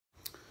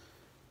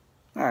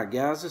Alright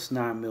guys, this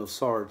 9mm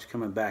Sarge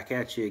coming back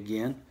at you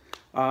again.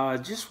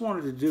 Just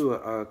wanted to do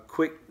a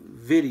quick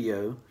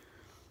video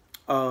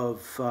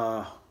of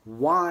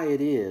why it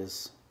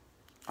is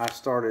I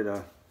started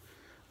a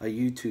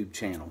YouTube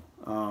channel.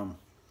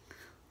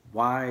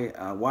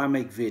 Why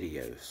make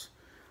videos.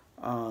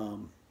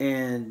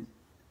 And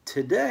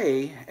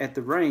today at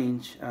the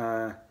range,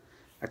 I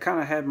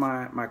kind of had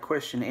my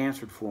question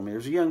answered for me.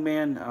 There's a young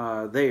man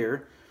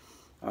there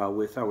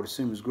with, I would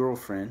assume, his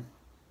girlfriend,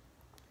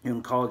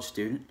 young college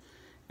student,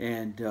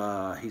 and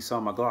he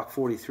saw my Glock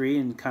 43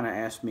 and kind of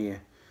asked me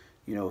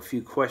a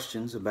few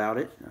questions about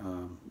it,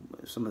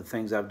 some of the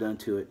things I've done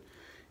to it,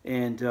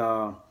 and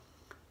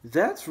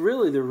that's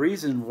really the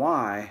reason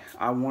why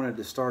I wanted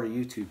to start a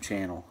YouTube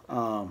channel.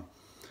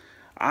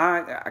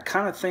 I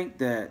kind of think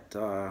that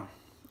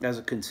as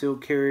a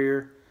concealed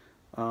carrier,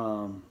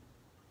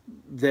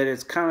 that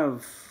it's kind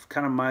of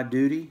my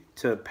duty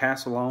to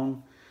pass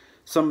along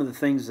some of the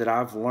things that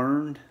I've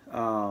learned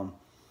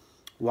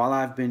while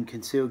I've been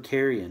concealed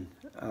carrying.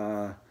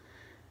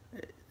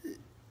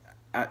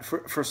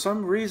 For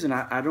some reason,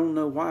 I don't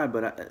know why,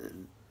 but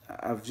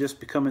I've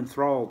just become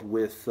enthralled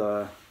with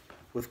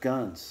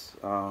guns,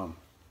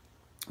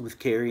 with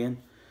carrying,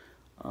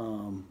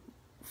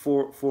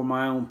 for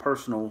my own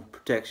personal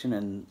protection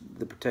and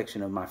the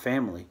protection of my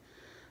family.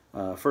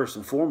 First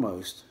and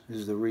foremost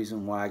is the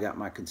reason why I got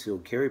my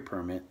concealed carry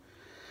permit.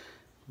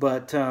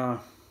 But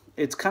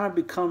it's kind of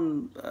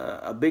become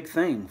a big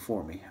thing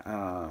for me.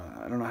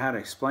 I don't know how to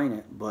explain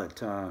it,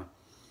 but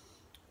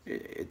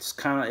it's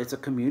a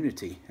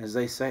community, as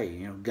they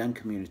say, gun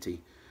community.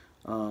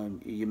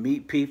 You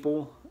meet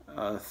people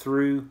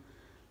through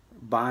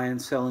buying,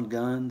 selling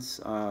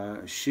guns,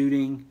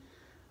 shooting,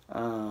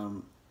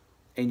 and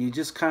you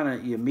just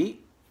you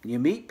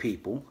meet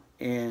people,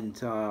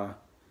 and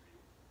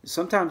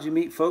sometimes you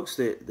meet folks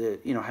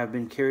that have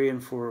been carrying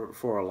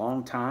for a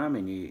long time,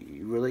 and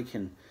you really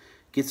can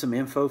get some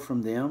info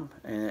from them,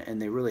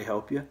 and they really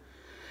help you.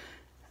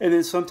 And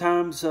then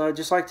sometimes,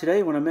 just like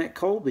today when I met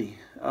Colby,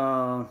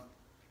 it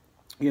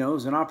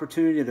was an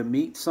opportunity to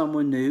meet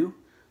someone new,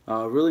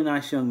 a really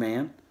nice young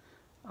man,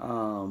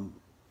 and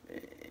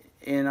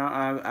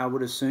I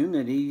would assume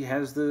that he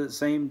has the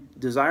same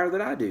desire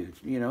that I do.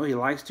 He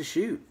likes to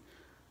shoot,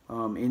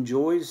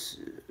 enjoys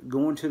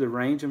going to the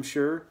range, I'm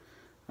sure.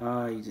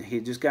 He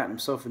had just gotten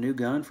himself a new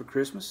gun for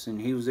Christmas,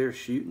 and he was there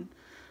shooting.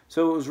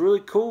 So it was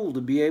really cool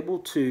to be able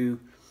to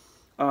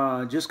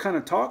just kind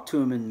of talk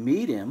to him and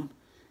meet him,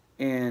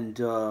 and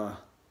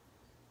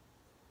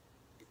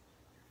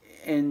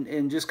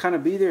just kind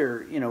of be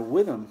there,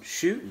 with him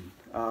shooting.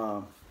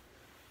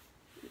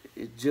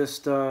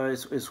 It's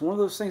one of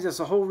those things. That's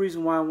the whole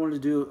reason why I wanted to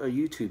do a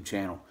YouTube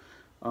channel.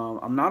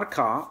 I'm not a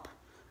cop.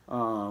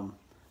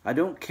 I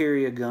don't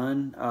carry a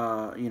gun,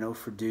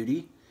 for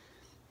duty,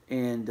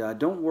 and I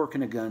don't work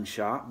in a gun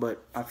shop.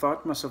 But I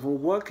thought to myself, well,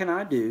 what can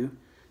I do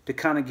to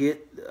kind of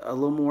get a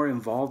little more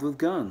involved with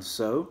guns?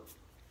 So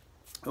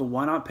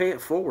why not pay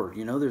it forward?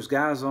 There's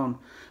guys on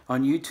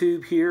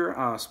YouTube here,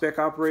 Spec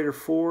Operator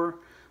 4,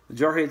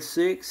 Jarhead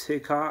 6,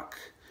 Hickok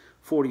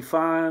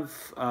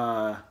 45,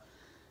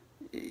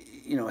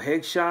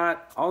 Headshot.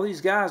 All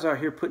these guys out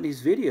here putting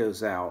these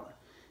videos out,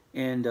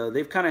 and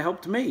they've kind of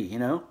helped me.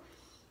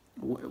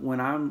 When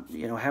I'm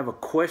have a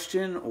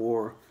question,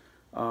 or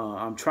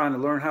I'm trying to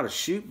learn how to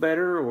shoot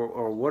better,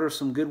 or what are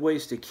some good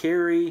ways to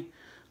carry.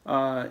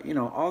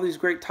 All these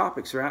great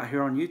topics are out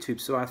here on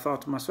YouTube. So I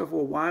thought to myself,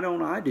 well, why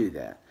don't I do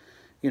that?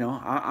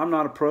 I'm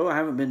not a pro. I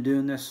haven't been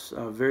doing this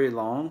very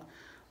long.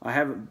 I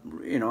haven't,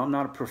 I'm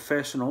not a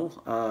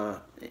professional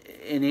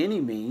in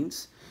any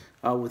means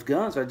with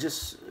guns. I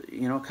just,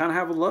 kind of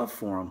have a love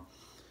for them.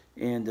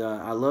 And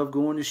I love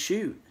going to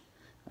shoot.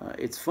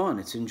 It's fun.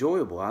 It's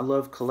enjoyable. I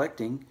love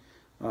collecting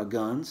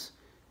guns.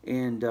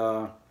 And,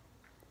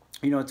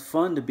 it's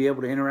fun to be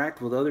able to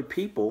interact with other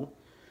people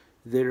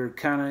that are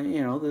kind of,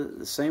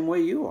 the same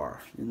way you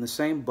are, in the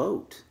same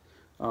boat.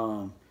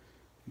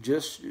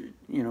 Just,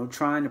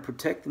 trying to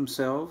protect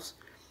themselves,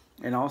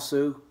 and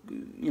also,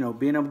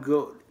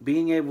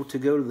 being able to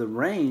go to the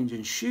range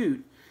and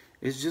shoot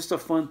is just a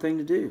fun thing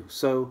to do.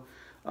 So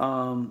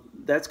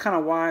that's kind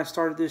of why I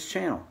started this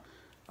channel.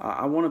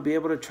 I want to be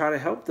able to try to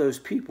help those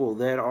people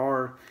that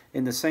are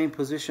in the same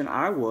position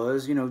I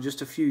was,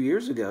 just a few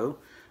years ago,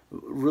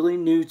 really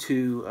new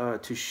to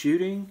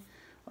shooting,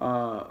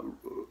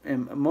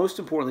 and most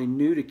importantly,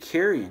 new to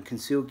carrying,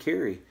 concealed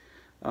carry.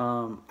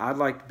 I'd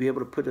like to be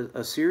able to put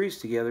a series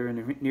together in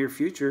the near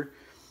future.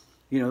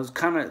 It's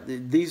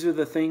these are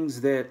the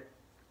things that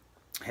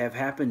have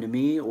happened to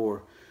me,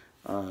 or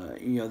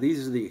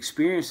these are the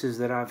experiences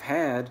that I've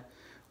had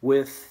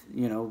with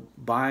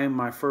buying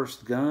my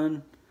first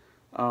gun.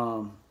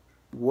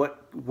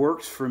 What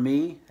works for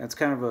me? That's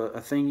kind of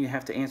a thing you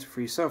have to answer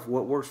for yourself.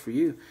 What works for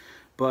you?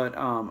 But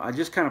I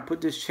just kind of put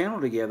this channel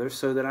together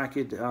so that I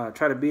could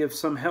try to be of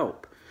some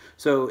help.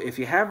 So if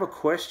you have a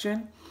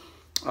question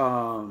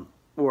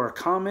or a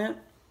comment,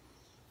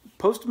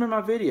 post them in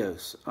my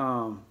videos.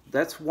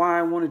 That's why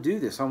I want to do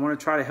this. I want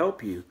to try to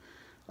help you.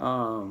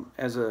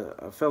 as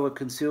a fellow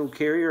concealed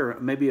carrier, or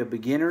maybe a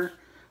beginner,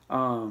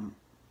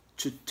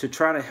 to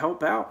try to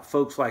help out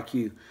folks like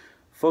you,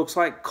 folks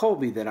like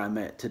Colby that I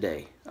met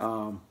today.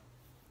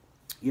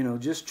 You know,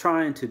 just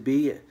trying to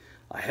be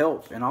a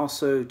help, and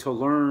also to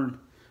learn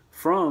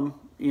from,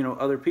 you know,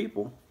 other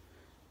people.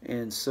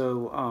 And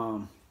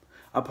so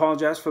I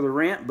apologize for the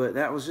rant, but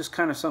that was just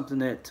kind of something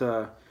that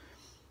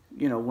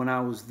you know, when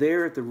I was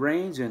there at the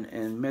range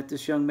and met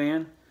this young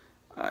man,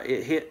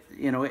 it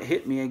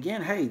hit me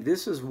again. Hey,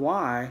 this is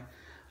why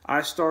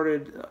I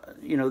started,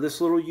 you know,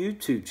 this little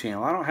YouTube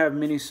channel. I don't have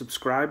many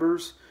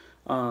subscribers,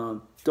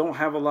 don't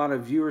have a lot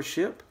of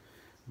viewership,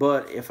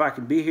 but if I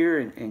can be here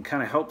and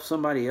kind of help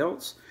somebody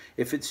else,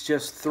 if it's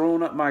just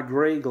throwing up my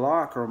gray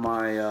Glock or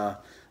my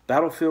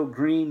Battlefield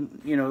Green,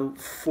 you know,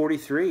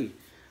 43,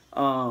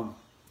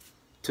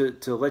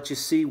 to let you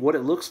see what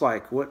it looks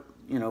like, what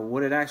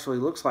it actually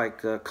looks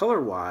like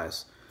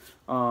color-wise,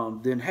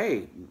 then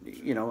hey,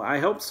 you know, I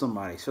helped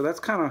somebody. So that's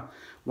kind of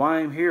why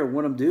I'm here,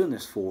 what I'm doing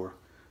this for.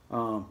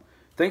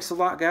 Thanks a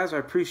lot, guys. I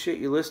appreciate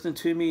you listening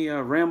to me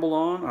ramble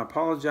on. I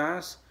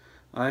apologize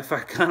if I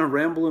kind of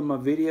ramble in my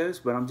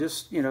videos, but I'm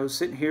just, you know,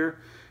 sitting here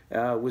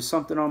with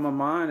something on my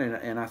mind,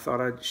 and I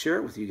thought I'd share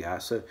it with you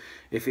guys. So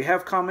if you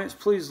have comments,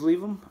 please leave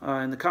them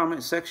in the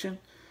comment section.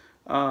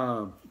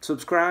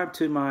 Subscribe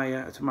to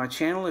my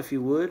channel if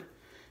you would,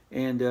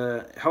 and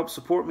help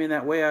support me in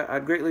that way.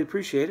 I'd greatly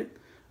appreciate it.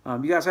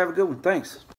 You guys have a good one. Thanks.